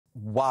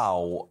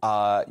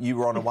Wow, you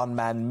were on a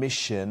one-man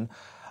mission.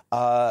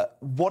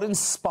 What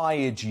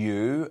inspired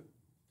you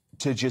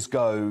to just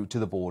go to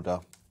the border?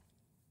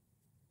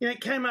 Yeah,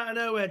 it came out of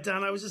nowhere,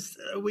 Dan. I was just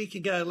a week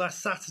ago,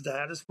 last Saturday,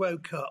 I just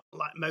woke up,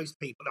 like most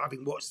people,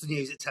 having watched the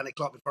news at 10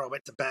 o'clock before I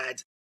went to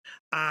bed.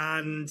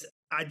 And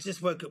I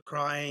just woke up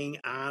crying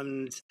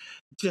and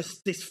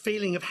just this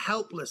feeling of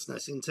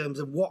helplessness in terms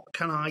of what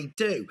can I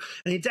do?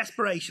 And in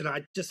desperation,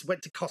 I just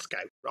went to Costco,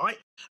 right?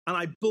 And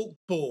I bulk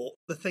bought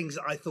the things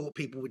that I thought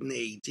people would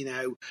need,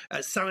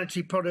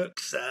 sanitary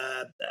products.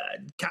 I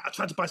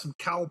tried to buy some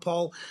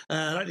Calpol.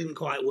 That didn't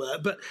quite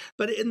work.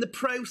 But in the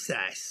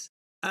process,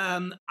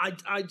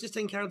 I just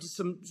encountered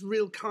some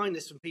real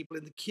kindness from people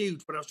in the queue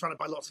when I was trying to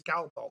buy lots of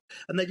Calpol.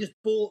 And they just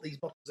bought these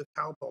bottles of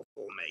Calpol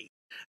for me.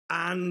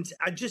 And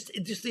just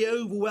the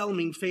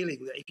overwhelming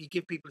feeling that if you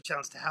give people a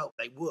chance to help,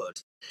 they would.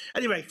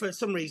 Anyway, for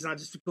some reason, I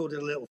just recorded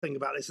a little thing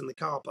about this in the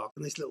car park,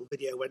 and this little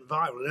video went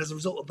viral. And as a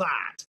result of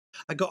that,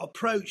 I got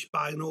approached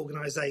by an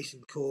organisation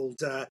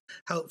called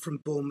Help from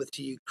Bournemouth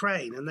to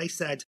Ukraine. And they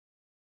said,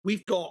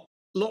 we've got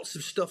lots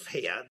of stuff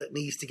here that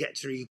needs to get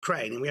to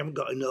Ukraine, and we haven't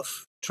got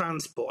enough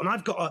transport. And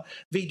I've got a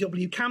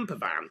VW camper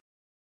van.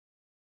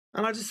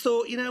 And I just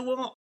thought, you know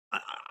what?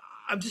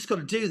 I've just got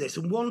to do this.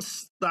 And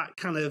once that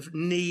kind of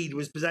need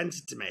was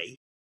presented to me,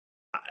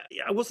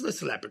 I wasn't a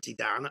celebrity,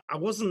 Dan. I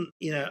wasn't,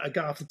 a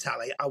guy for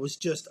telly. I was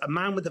just a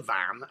man with a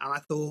van. And I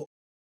thought,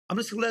 I'm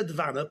just going to load the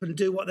van up and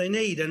do what they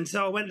need. And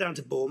so I went down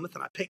to Bournemouth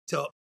and I picked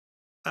up,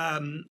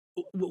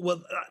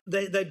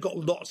 they've got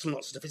lots and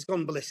lots of stuff. It's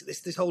gone ballistic.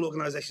 This whole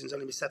organisation's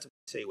only been set up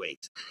for 2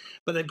 weeks.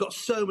 But they've got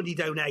so many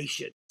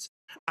donations.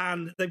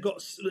 And they've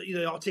got,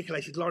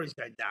 articulated lorries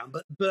going down.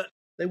 But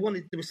there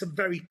was some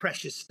very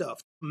precious stuff,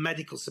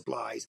 medical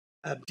supplies,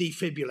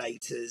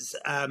 defibrillators,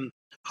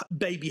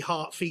 baby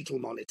heart fetal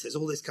monitors,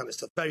 all this kind of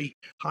stuff, very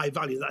high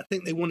value that I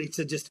think they wanted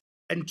to just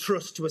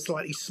entrust to a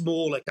slightly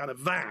smaller kind of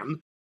van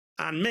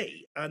and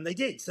me. And they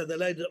did. So they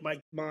loaded up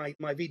my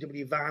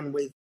VW van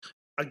with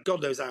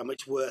God knows how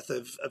much worth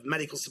of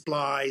medical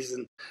supplies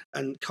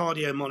and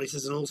cardio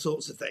monitors and all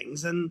sorts of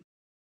things. And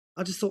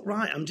I just thought,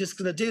 right, I'm just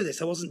going to do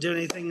this. I wasn't doing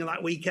anything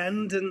that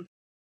weekend, and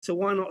so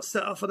why not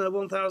set off on a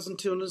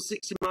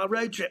 1,260-mile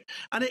road trip?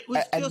 And it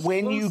was and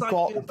when you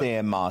got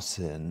there,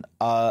 Martin,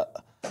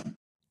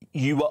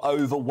 you were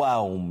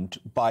overwhelmed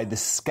by the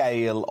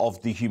scale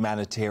of the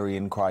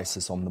humanitarian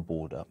crisis on the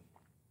border.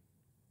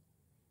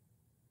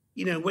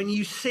 When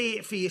you see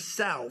it for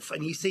yourself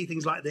and you see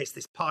things like this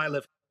pile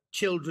of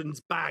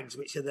children's bags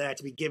which are there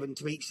to be given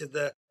to each of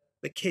the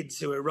kids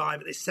who arrive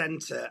at this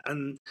centre,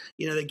 and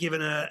they're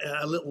given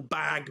a little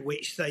bag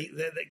which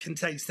that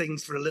contains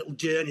things for a little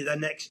journey, their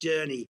next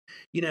journey,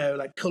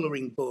 like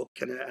colouring book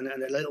and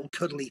a little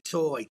cuddly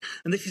toy.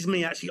 And this is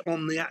me actually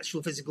on the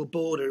actual physical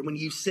border, and when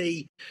you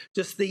see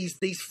just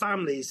these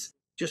families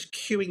just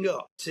queuing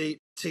up to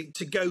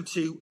go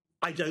to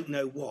I don't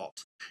know what,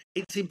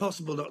 it's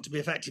impossible not to be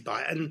affected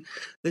by it. And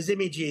there's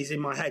images in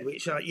my head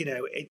which are,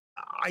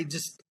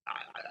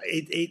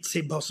 it's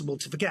impossible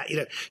to forget.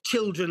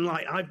 Children,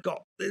 like I've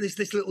got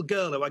this little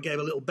girl who I gave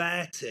a little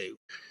bear to,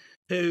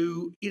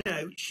 who,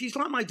 she's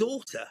like my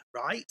daughter,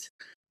 right?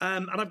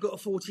 And I've got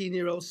a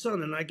 14-year-old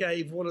son, and I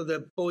gave one of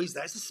the boys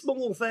there. It's a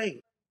small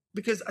thing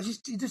because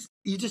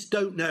you just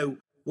don't know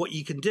what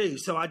you can do.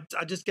 So I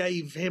just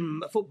gave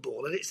him a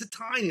football, and it's a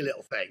tiny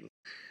little thing.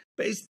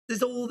 But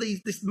there's all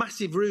this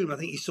massive room, I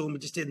think you saw me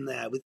just in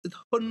there, with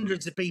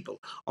hundreds of people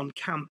on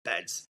camp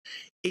beds.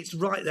 It's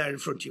right there in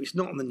front of you. It's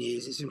not on the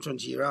news. It's in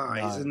front of your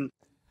eyes. No.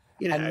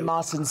 And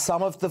Martin,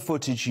 some of the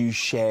footage you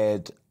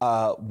shared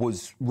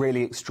was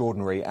really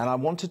extraordinary. And I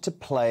wanted to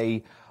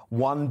play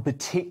one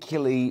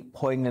particularly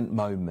poignant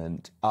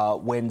moment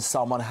when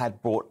someone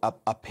had brought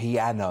a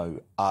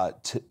piano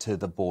to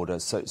the border.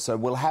 So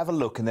we'll have a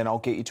look, and then I'll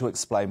get you to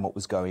explain what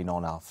was going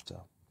on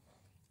after.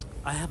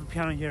 I have a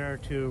piano here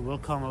to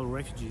welcome all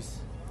refugees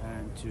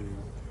and to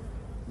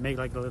make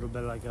like a little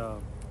bit like a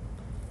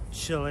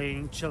chill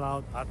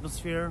out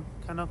atmosphere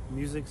kind of.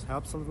 Music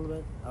helps a little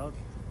bit out.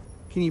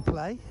 Can you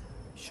play?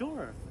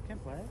 Sure, I can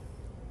play.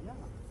 Yeah.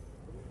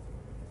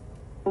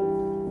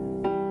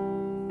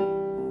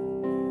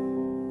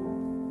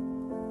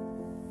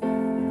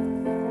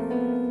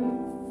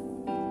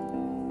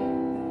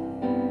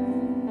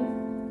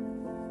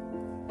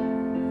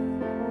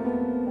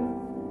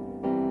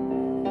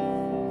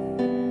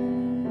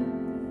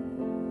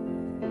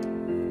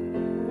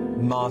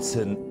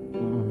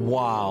 Martin,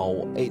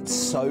 wow, it's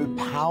so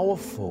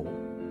powerful.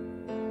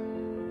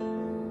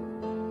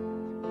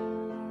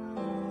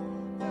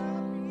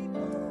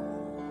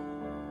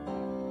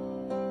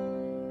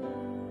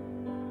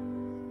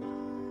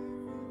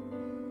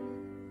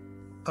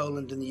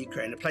 Poland and the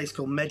Ukraine, a place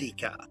called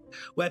Medica,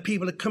 where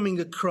people are coming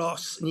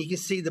across, and you can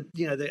see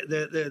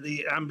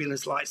the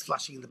ambulance lights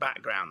flashing in the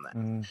background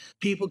there.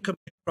 People coming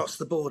across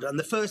the border, and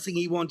the first thing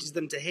he wanted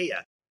them to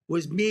hear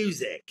was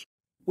music,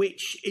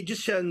 which it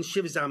just sends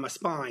shivers down my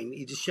spine.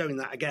 You're just showing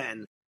that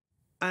again.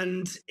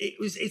 And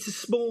it's a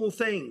small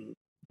thing,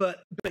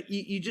 but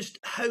you just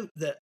hope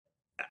that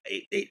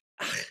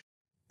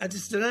I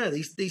just don't know.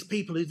 These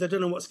people who they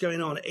don't know what's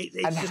going on.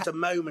 It's just a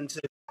moment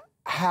of.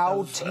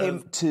 How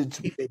tempted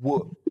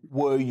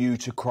were you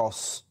to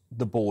cross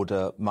the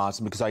border,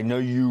 Martin? Because I know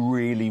you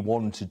really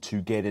wanted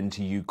to get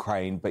into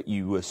Ukraine, but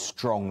you were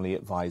strongly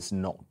advised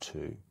not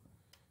to.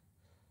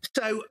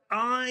 So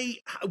I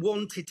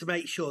wanted to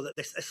make sure that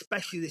this,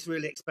 especially this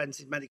really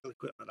expensive medical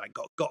equipment I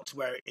got to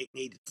where it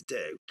needed to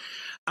do,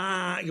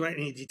 where it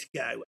needed to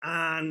go.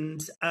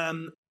 And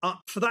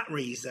for that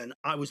reason,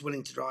 I was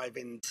willing to drive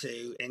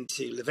into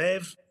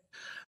Lviv.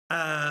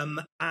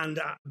 And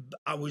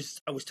I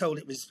was told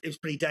it was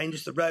pretty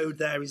dangerous. The road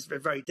there is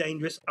very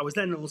dangerous. I was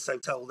then also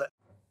told that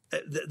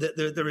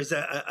there is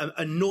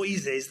a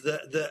noises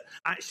that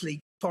actually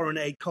foreign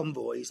aid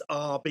convoys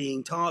are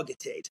being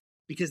targeted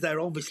because they're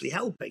obviously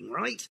helping,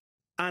 right?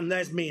 And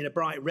there's me in a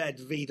bright red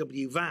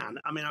VW van.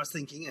 I mean, I was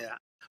thinking, I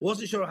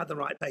wasn't sure I had the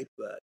right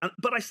paperwork,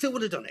 but I still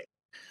would have done it.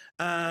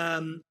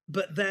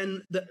 But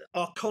then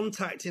our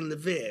contact in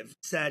Lviv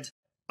said,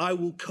 I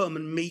will come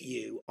and meet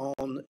you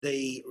on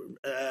the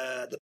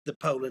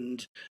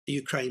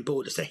Poland-Ukraine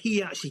border. So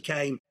he actually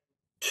came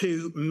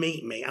to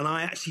meet me, and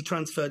I actually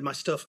transferred my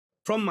stuff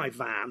from my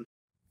van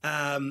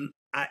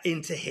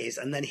into his,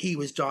 and then he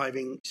was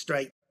driving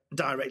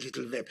directly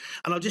to Lviv.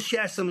 And I'll just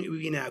share something with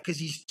you now, because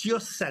he's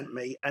just sent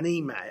me an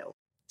email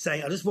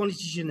saying, I just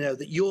wanted you to know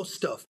that your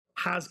stuff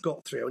has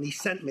got through. And he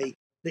sent me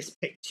this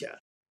picture.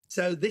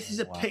 So this is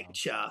a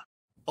picture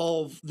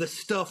of the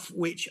stuff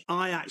which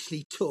I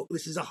actually took.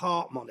 This is a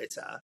heart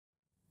monitor,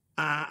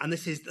 and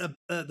this is the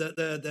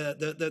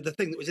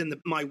thing that was in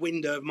my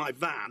window of my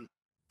van.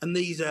 And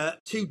these are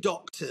two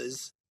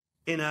doctors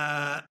in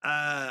a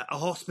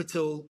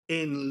hospital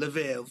in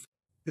Lviv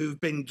who've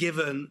been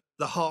given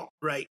the heart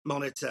rate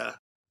monitor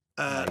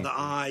that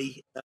I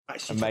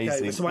actually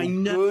took over. So I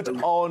know.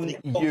 Good on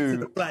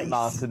you,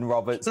 Martin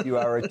Roberts. You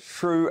are a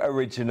true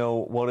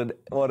original.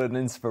 What an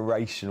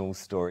inspirational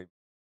story.